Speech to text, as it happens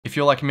If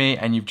you're like me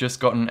and you've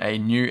just gotten a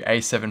new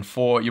A7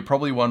 IV, you're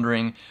probably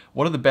wondering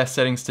what are the best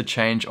settings to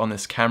change on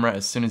this camera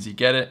as soon as you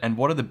get it, and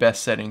what are the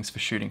best settings for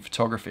shooting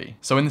photography.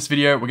 So in this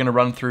video, we're gonna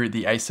run through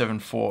the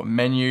A7 IV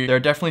menu. There are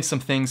definitely some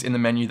things in the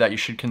menu that you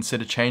should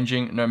consider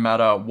changing no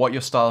matter what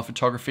your style of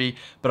photography,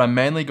 but I'm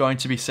mainly going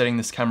to be setting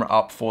this camera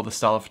up for the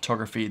style of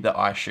photography that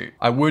I shoot.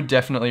 I would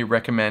definitely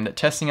recommend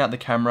testing out the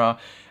camera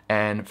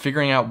and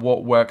figuring out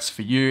what works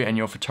for you and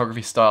your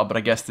photography style, but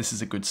I guess this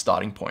is a good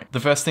starting point. The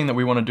first thing that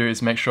we want to do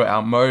is make sure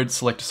our mode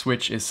selector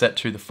switch is set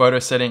to the photo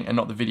setting and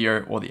not the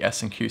video or the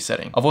S&Q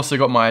setting. I've also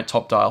got my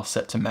top dial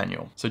set to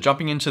manual. So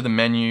jumping into the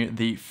menu,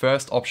 the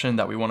first option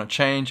that we want to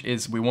change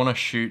is we want to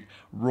shoot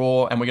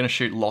RAW, and we're going to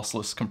shoot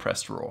lossless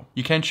compressed RAW.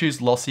 You can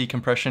choose lossy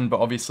compression, but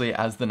obviously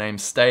as the name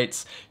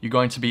states, you're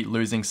going to be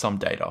losing some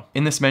data.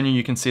 In this menu,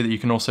 you can see that you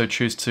can also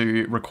choose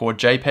to record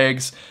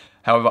JPEGs.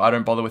 However, I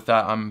don't bother with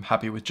that. I'm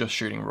happy with just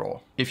shooting RAW.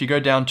 If you go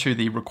down to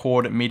the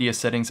record media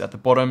settings at the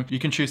bottom, you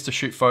can choose to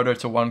shoot photo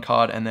to one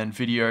card and then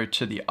video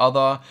to the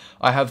other.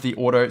 I have the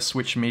auto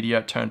switch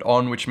media turned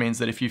on, which means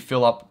that if you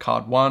fill up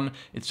card 1,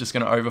 it's just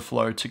going to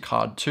overflow to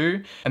card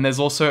 2. And there's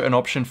also an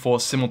option for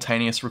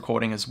simultaneous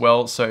recording as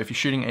well. So if you're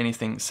shooting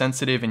anything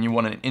sensitive and you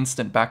want an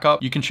instant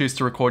backup, you can choose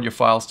to record your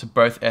files to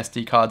both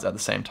SD cards at the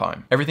same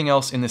time. Everything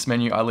else in this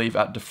menu I leave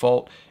at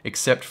default,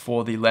 except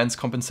for the lens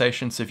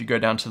compensation. So if you go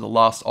down to the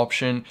last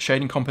option,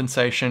 shading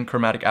compensation,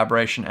 chromatic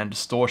aberration, and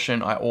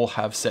distortion, I all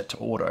have set to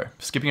auto.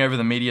 Skipping over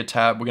the media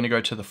tab, we're going to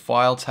go to the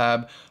file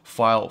tab,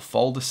 file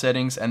folder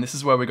settings, and this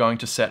is where we're going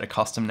to set a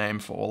custom name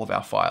for all of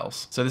our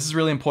files. So this is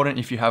really important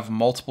if you have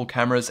multiple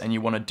cameras and you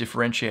want to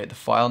differentiate the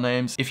file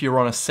names. If you're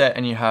on a set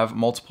and you have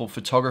multiple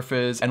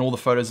photographers and all the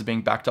photos are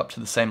being backed up to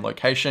the same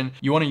location,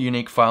 you want a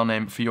unique file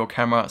name for your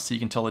camera so you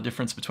can tell the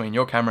difference between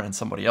your camera and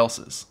somebody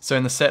else's. So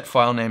in the set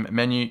file name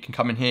menu, you can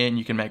come in here and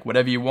you can make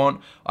whatever you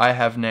want. I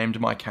have named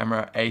my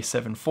camera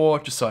A7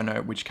 IV just so I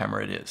know which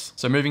camera it is.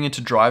 So moving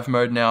into drive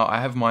mode now, I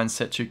have mine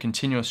set to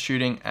continuous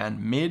shooting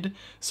and mid.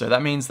 So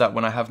that means that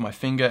when I have my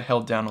finger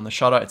held down on the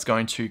shutter, it's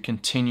going to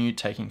continue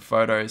taking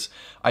photos.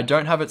 I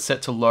don't have it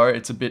set to low,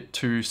 it's a bit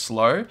too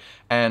slow,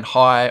 and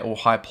high or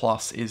high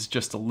plus is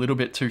just a little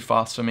bit too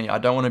fast for me. I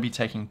don't want to be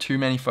taking too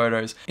many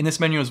photos. In this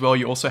menu as well,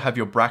 you also have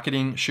your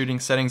bracketing shooting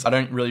settings. I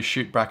don't really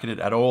shoot bracketed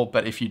at all,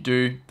 but if you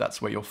do,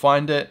 that's where you'll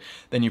find it.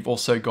 Then you've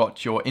also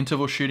got your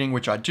interval shooting,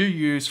 which I do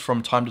use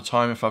from time to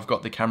time if I've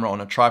got the camera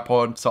on a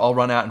tripod. So I'll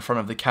run out in front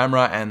of the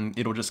camera and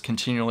it'll just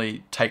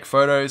continually take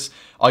photos.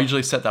 I'll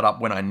usually set that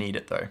up when I need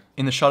it though.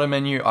 In the shutter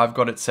menu, I've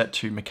got it set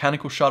to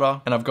mechanical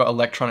shutter and I've got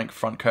electronic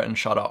front curtain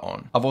shutter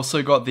on. I've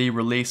also got the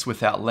release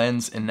without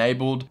lens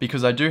enabled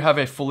because I do have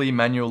a fully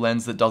manual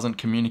lens that doesn't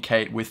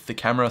communicate with the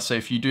camera. So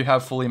if you do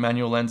have fully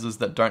manual lenses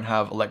that don't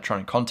have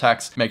electronic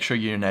contacts, make sure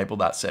you enable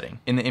that setting.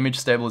 In the image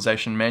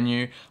stabilization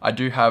menu, I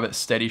do have it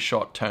steady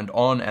shot turned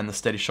on and the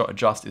steady shot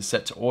adjust is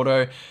set to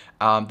auto.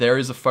 There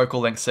is a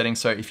focal length setting,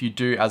 so if you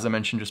do, as I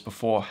mentioned just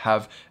before,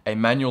 have a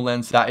manual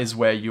lens, that is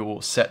where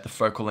you'll set the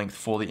focal length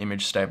for the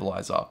image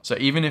stabilizer. So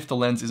even if the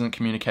lens isn't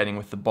communicating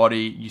with the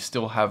body, you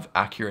still have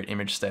accurate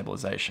image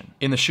stabilization.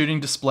 In the shooting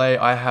display,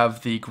 I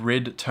have the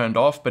grid turned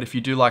off, but if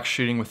you do like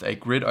shooting with a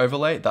grid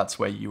overlay, that's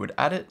where you would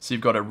add it. So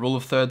you've got a rule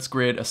of thirds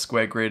grid, a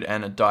square grid,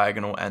 and a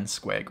diagonal and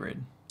square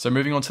grid. So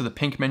moving on to the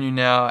pink menu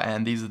now,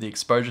 and these are the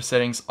exposure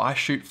settings. I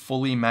shoot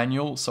fully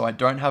manual, so I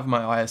don't have my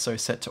ISO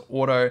set to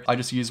auto. I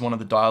just use one of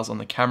the dials on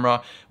the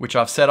camera, which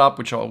I've set up,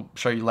 which I'll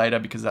show you later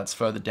because that's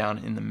further down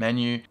in the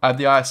menu. I have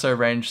the ISO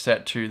range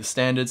set to the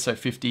standard, so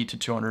 50 to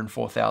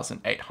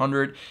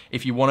 204,800.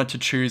 If you wanted to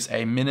choose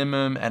a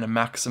minimum and a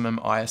maximum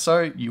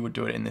ISO, you would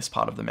do it in this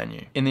part of the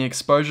menu. In the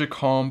exposure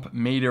comp,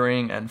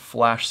 metering, and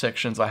flash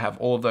sections, I have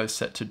all of those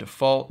set to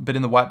default, but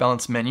in the white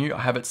balance menu, I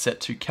have it set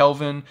to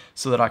Kelvin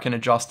so that I can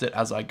adjust it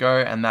as I go,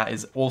 and that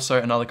is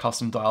also another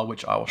custom dial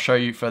which I will show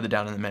you further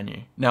down in the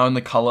menu. Now in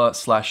the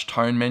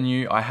color/tone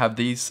menu, I have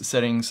these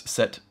settings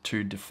set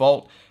to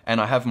default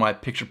and I have my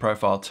picture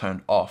profile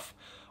turned off.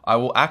 I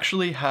will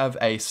actually have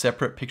a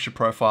separate picture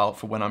profile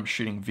for when I'm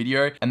shooting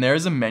video, and there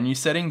is a menu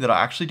setting that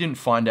I actually didn't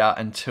find out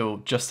until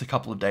just a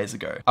couple of days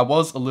ago. I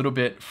was a little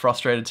bit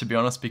frustrated, to be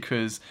honest,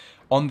 because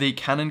on the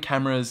Canon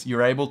cameras,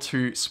 you're able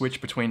to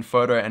switch between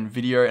photo and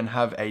video and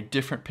have a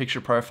different picture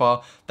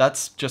profile.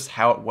 That's just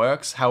how it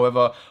works.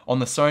 However, on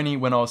the Sony,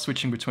 when I was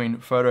switching between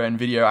photo and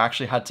video, I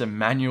actually had to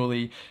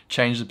manually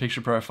change the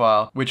picture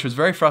profile, which was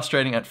very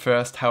frustrating at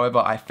first. However,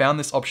 I found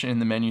this option in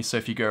the menu. So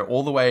if you go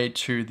all the way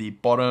to the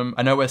bottom,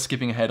 I know we're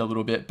skipping ahead a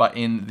little bit, but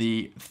in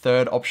the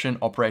third option,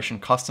 Operation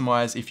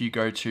Customize, if you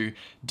go to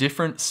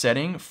different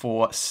setting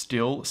for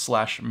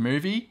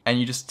still/movie, and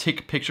you just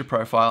tick picture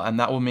profile, and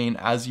that will mean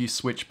as you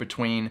switch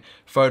between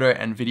photo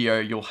and video,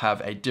 you'll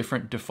have a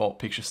different default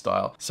picture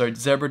style. So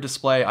zebra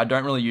display, I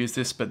don't really use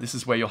this, but this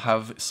is where you'll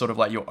have sort of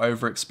like your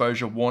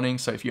overexposure warning.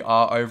 So if you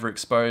are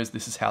overexposed,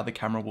 this is how the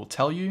camera will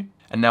tell you.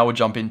 And now we'll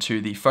jump into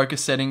the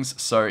focus settings.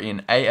 So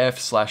in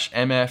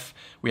AF/MF,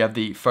 we have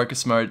the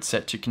focus mode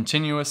set to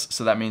continuous.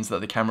 So that means that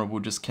the camera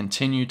will just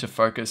continue to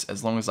focus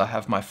as long as I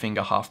have my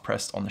finger half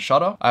pressed on the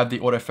shutter. I have the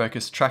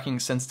autofocus tracking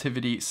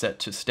sensitivity set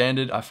to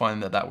standard. I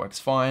find that that works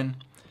fine.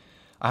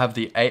 I have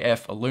the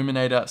AF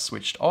illuminator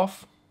switched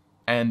off,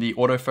 and the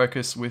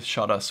autofocus with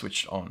shutter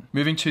switched on.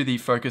 Moving to the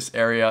focus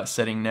area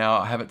setting now,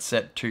 I have it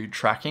set to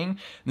tracking. And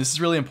this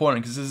is really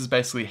important because this is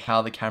basically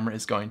how the camera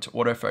is going to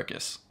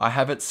autofocus. I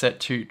have it set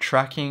to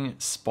tracking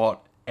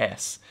spot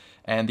S.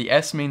 And the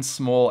S means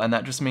small, and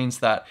that just means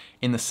that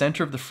in the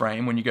center of the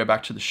frame, when you go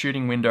back to the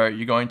shooting window,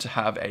 you're going to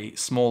have a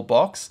small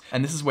box,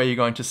 and this is where you're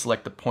going to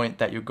select the point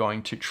that you're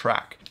going to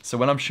track. So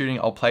when I'm shooting,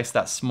 I'll place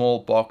that small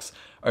box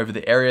over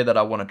the area that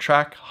I want to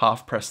track,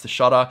 half press the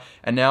shutter,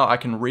 and now I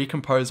can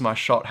recompose my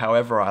shot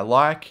however I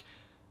like,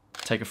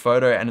 take a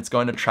photo, and it's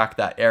going to track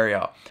that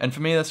area. And for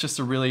me, that's just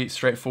a really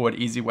straightforward,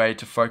 easy way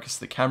to focus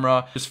the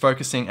camera, just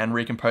focusing and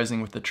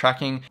recomposing with the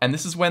tracking. And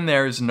this is when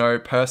there is no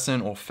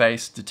person or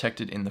face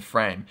detected in the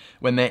frame.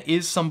 When there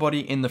is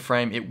somebody in the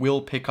frame, it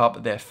will pick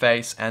up their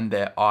face and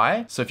their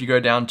eye. So if you go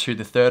down to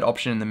the third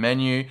option in the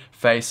menu,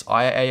 face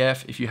eye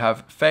AF, if you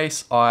have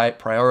face eye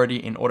priority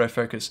in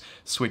autofocus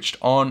switched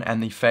on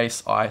and the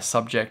face eye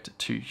subject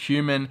to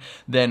human,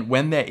 then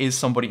when there is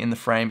somebody in the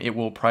frame, it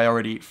will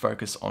priority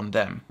focus on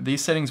them.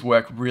 These settings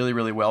work really,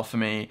 really well for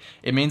me.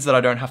 It means that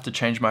I don't have to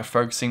change my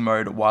focusing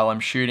mode while I'm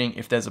shooting.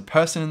 If there's a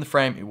person in the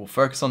frame, it will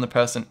focus on the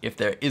person. If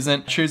there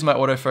isn't, choose my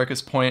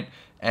autofocus point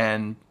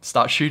and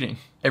start shooting.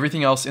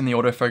 Everything else in the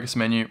autofocus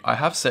menu I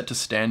have set to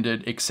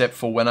standard, except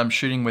for when I'm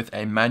shooting with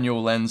a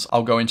manual lens,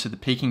 I'll go into the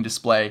peaking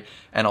display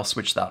and I'll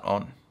switch that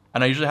on.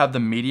 And I usually have the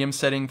medium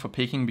setting for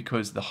peaking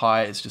because the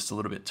high is just a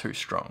little bit too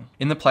strong.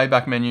 In the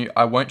playback menu,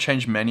 I won't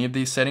change many of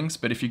these settings,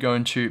 but if you go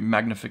into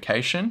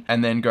magnification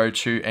and then go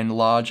to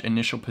enlarge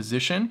initial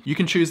position, you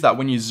can choose that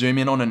when you zoom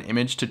in on an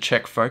image to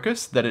check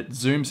focus, that it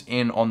zooms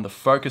in on the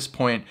focus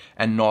point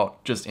and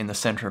not just in the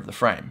center of the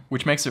frame,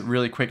 which makes it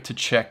really quick to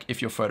check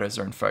if your photos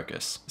are in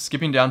focus.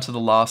 Skipping down to the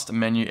last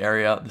menu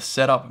area, the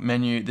setup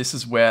menu, this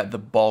is where the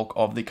bulk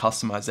of the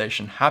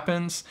customization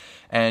happens.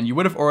 And you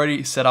would have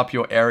already set up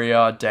your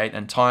area, date,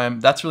 and time.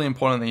 That's really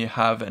important that you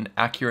have an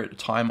accurate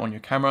time on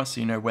your camera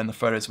so you know when the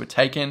photos were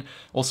taken.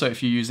 Also,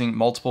 if you're using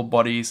multiple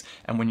bodies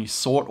and when you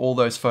sort all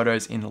those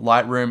photos in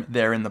Lightroom,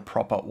 they're in the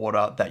proper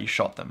order that you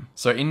shot them.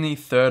 So in the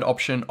third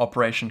option,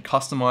 Operation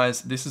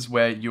Customize, this is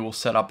where you will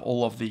set up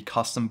all of the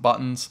custom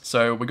buttons.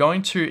 So we're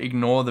going to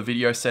ignore the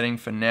video setting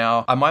for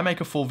now. I might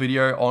make a full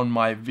video on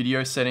my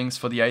video settings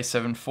for the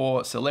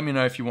A7IV, so let me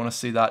know if you want to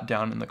see that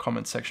down in the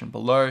comment section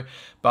below.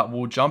 But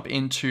we'll jump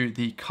into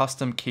the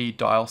custom key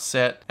dial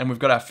set, and we've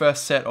got our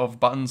first set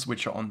of buttons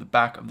which are on the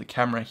back of the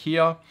camera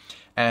here.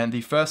 And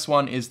the first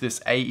one is this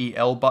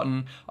AEL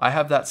button. I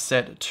have that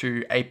set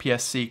to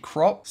APS-C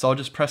crop. So I'll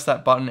just press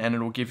that button and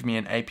it'll give me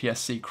an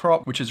APS-C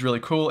crop, which is really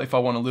cool. If I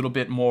want a little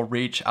bit more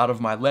reach out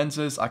of my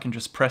lenses, I can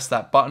just press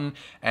that button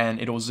and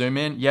it'll zoom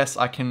in. Yes,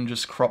 I can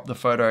just crop the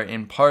photo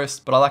in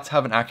post, but I like to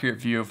have an accurate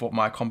view of what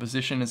my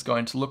composition is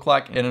going to look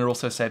like. And it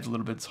also saves a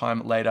little bit of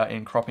time later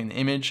in cropping the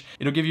image.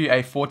 It'll give you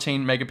a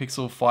 14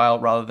 megapixel file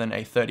rather than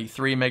a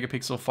 33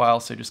 megapixel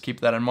file. So just keep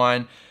that in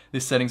mind.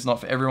 This setting's not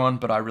for everyone,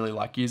 but I really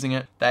like using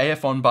it. The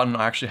AF on button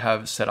I actually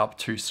have set up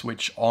to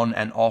switch on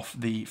and off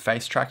the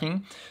face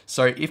tracking.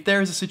 So if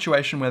there is a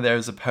situation where there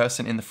is a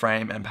person in the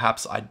frame and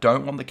perhaps I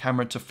don't want the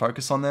camera to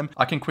focus on them,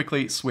 I can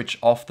quickly switch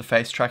off the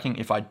face tracking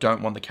if I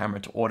don't want the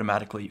camera to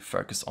automatically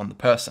focus on the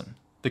person.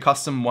 The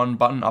custom one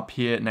button up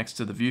here next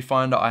to the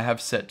viewfinder I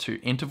have set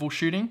to interval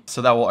shooting.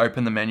 So that will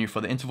open the menu for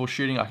the interval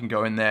shooting. I can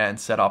go in there and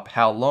set up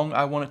how long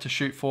I want it to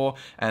shoot for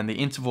and the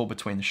interval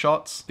between the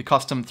shots. The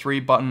custom 3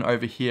 button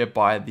over here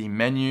by the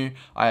menu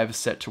I have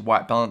set to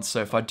white balance.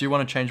 So if I do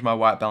want to change my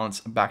white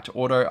balance back to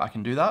auto, I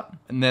can do that.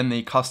 And then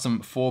the custom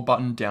 4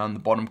 button down the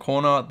bottom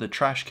corner, the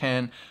trash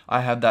can,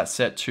 I have that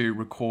set to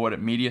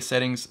record media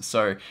settings.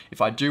 So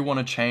if I do want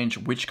to change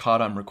which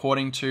card I'm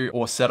recording to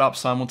or set up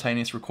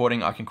simultaneous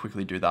recording, I can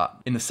quickly do that.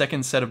 In the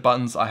second set of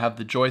buttons, I have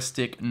the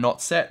joystick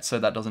not set, so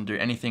that doesn't do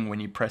anything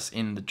when you press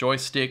in the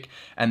joystick.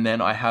 And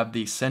then I have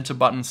the center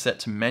button set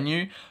to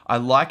menu. I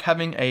like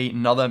having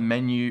another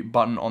menu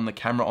button on the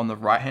camera on the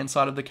right hand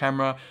side of the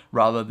camera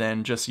rather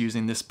than just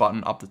using this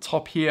button up the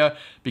top here,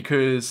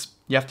 because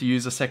you have to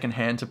use a second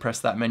hand to press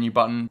that menu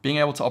button. Being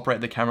able to operate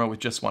the camera with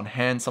just one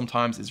hand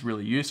sometimes is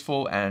really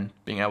useful, and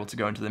being able to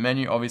go into the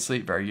menu, obviously,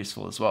 very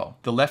useful as well.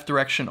 The left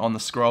direction on the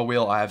scroll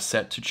wheel I have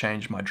set to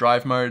change my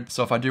drive mode.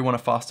 So if I do want a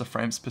faster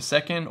frames per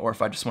second, or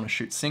if I just want to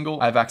shoot single,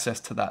 I have access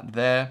to that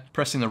there.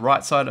 Pressing the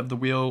right side of the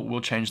wheel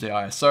will change the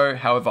ISO.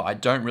 However, I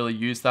don't really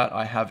use that.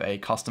 I have a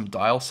custom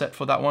dial set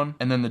for that one.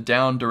 And then the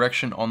down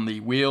direction on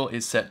the wheel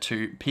is set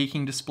to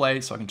peaking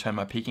display, so I can turn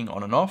my peaking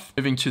on and off.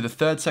 Moving to the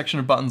third section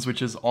of buttons,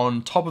 which is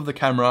on top of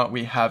the camera,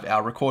 we have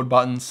our record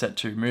button set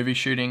to movie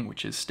shooting,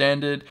 which is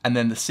standard. And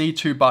then the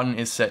C2 button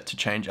is set to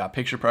change our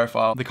picture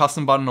profile. The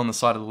custom button on the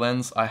side of the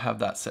lens, I have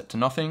that set to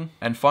nothing.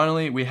 And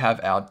finally, we have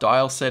our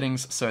dial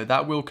settings. So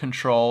that will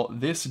control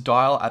this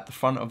dial at the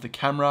front of the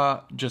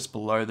camera, just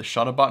below the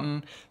shutter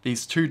button,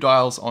 these 2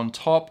 dials on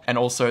top, and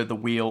also the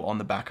wheel on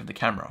the back of the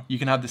camera. You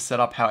can have this set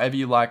up however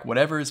you like,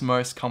 whatever is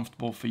most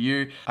comfortable for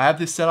you. I have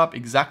this set up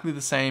exactly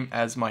the same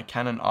as my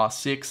Canon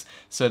R6,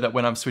 so that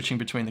when I'm switching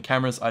between the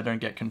cameras, I don't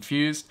get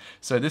confused.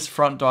 So this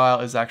front dial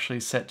is actually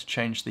set to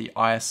change the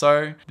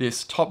ISO.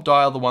 This top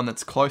dial, the one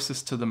that's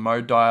closest to the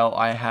mode dial,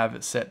 I have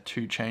it set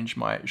to change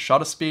my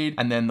shutter speed,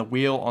 and then the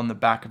wheel on the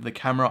back of the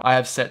camera I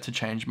have set to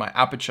change my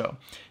aperture.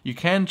 You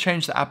can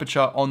change the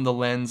aperture on the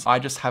lens. I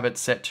just have it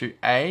set to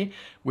A,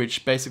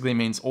 which basically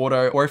means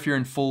auto, or if you're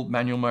in full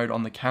manual mode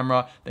on the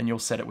camera, then you'll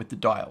set it with the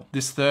dial.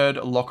 This third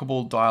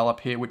lockable dial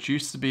up here, which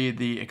used to be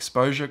the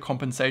exposure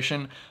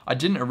compensation, I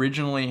didn't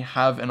originally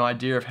have an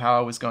idea of how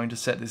I was going to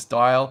set this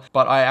dial,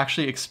 but I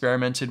actually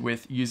experimented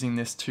with using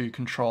this to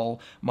control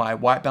my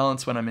white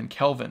balance when I'm in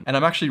Kelvin, and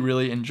I'm actually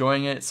really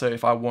enjoying it. So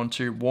if I want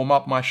to warm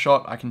up my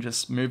shot, I can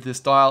just move this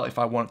dial. If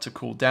I want it to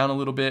cool down a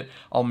little bit,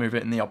 I'll move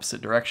it in the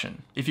opposite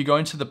direction. If you go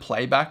into the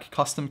playback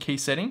custom key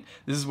setting,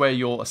 this is where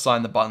you'll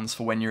assign the buttons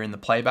for when you're in the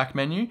playback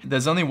menu.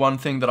 There's only one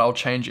thing that I'll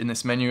change in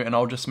this menu, and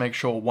I'll just make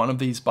sure one of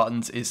these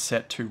buttons is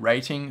set to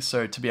rating,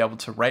 so to be able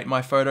to rate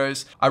my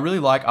photos. I really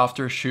like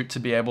after a shoot to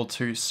be able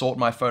to sort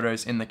my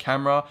photos in the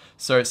camera.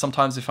 So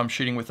sometimes if I'm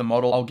shooting with a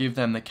model, I'll give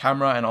them the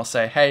camera and I'll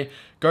say, hey,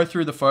 go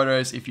through the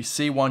photos. If you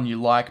see one you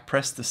like,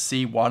 press the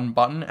C1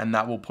 button and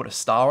that will put a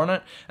star on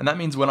it. And that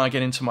means when I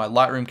get into my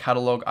Lightroom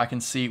catalog, I can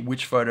see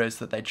which photos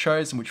that they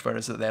chose and which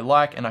photos that they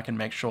like, and I can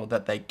make sure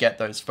that they get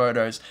those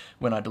photos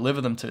when I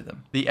deliver them to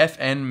them. The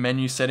FN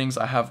menu settings,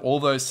 I have all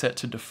those set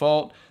to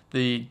default.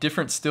 The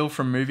different still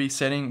from movie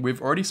setting,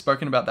 we've already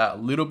spoken about that a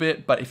little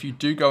bit, but if you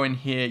do go in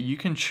here, you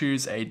can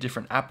choose a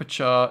different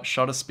aperture,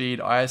 shutter speed,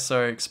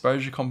 ISO,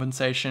 exposure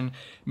compensation,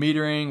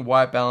 metering,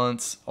 white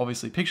balance,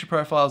 obviously picture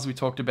profiles we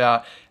talked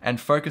about,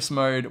 and focus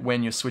mode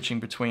when you're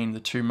switching between the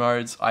two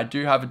modes. I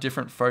do have a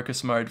different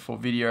focus mode for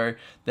video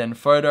than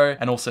photo,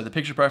 and also the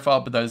picture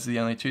profile, but those are the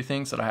only two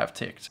things that I have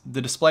ticked.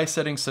 The display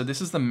settings, so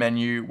this is the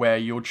menu where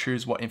you'll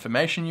choose what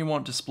information you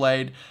want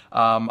displayed.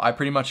 I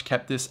pretty much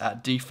kept this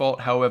at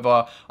default.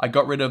 However, I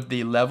got rid of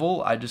the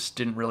level. I just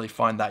didn't really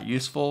find that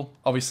useful.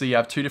 Obviously, you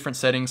have two different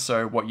settings,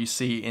 so what you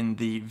see in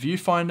the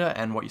viewfinder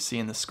and what you see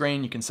in the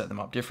screen, you can set them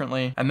up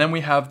differently. And then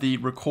we have the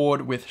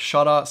record with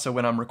shutter. So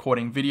when I'm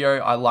recording video,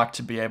 I like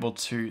to be able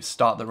to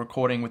start the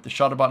recording with the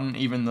shutter button,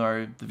 even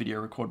though the video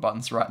record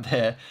button's right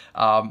there.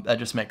 That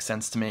just makes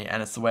sense to me,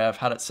 and it's the way I've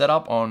had it set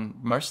up on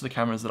most of the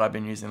cameras that I've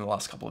been using the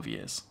last couple of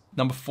years.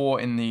 Number 4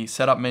 in the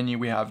setup menu,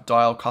 we have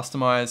dial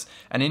customize,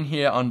 and in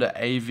here under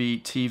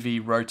AV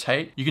TV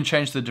rotate, you can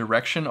change the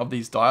direction of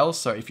these dials.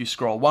 So if you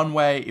scroll one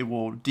way, it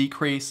will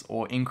decrease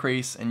or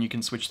increase, and you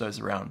can switch those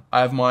around. I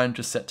have mine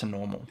just set to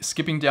normal.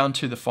 Skipping down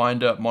to the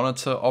finder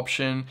monitor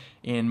option,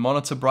 in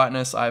monitor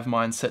brightness, I have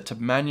mine set to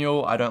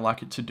manual. I don't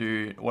like it to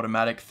do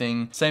automatic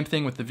thing. Same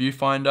thing with the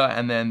viewfinder,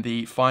 and then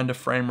the finder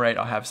frame rate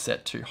I have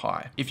set to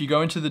high. If you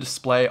go into the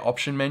display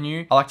option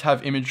menu, I like to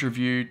have image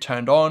review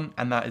turned on,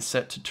 and that is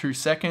set to 2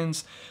 seconds.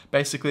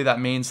 Basically, that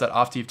means that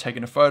after you've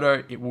taken a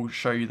photo, it will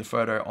show you the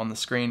photo on the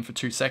screen for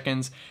 2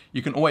 seconds.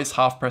 You can always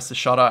half press the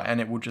shutter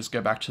and it will just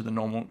go back to the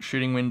normal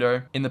shooting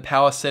window. In the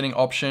power setting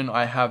option,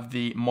 I have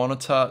the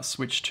monitor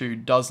switch to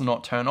does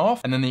not turn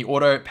off, and then the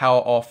auto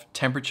power off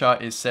temperature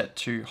is set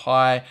to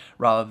high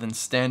rather than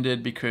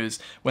standard, because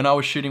when I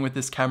was shooting with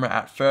this camera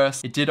at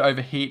first, it did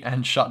overheat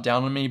and shut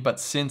down on me,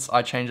 but since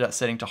I changed that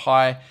setting to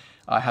high,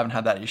 I haven't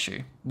had that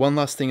issue. One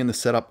last thing in the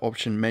setup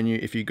option menu,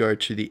 if you go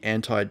to the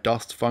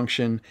anti-dust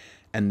function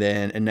and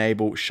then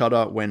enable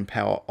shutter when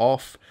power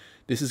off,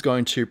 this is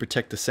going to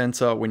protect the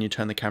sensor when you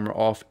turn the camera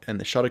off, and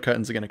the shutter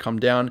curtains are going to come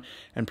down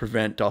and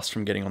prevent dust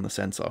from getting on the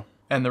sensor.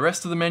 And the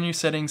rest of the menu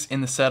settings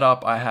in the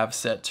setup I have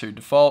set to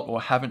default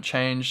or haven't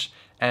changed.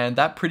 And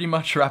that pretty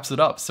much wraps it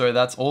up. So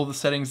that's all the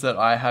settings that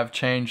I have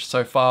changed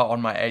so far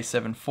on my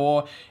A7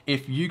 IV.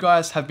 If you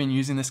guys have been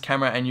using this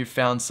camera and you've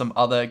found some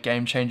other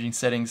game-changing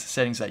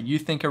settings that you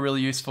think are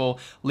really useful,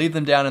 leave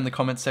them down in the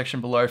comment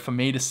section below for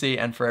me to see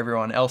and for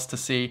everyone else to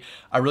see.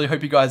 I really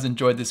hope you guys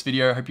enjoyed this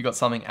video. I hope you got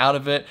something out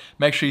of it.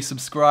 Make sure you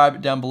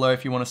subscribe down below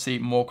if you want to see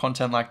more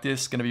content like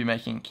this. Going to be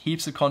making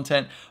heaps of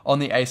content on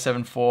the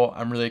A7 IV.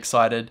 I'm really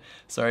excited.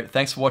 So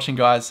thanks for watching,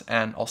 guys,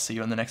 and I'll see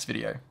you in the next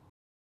video.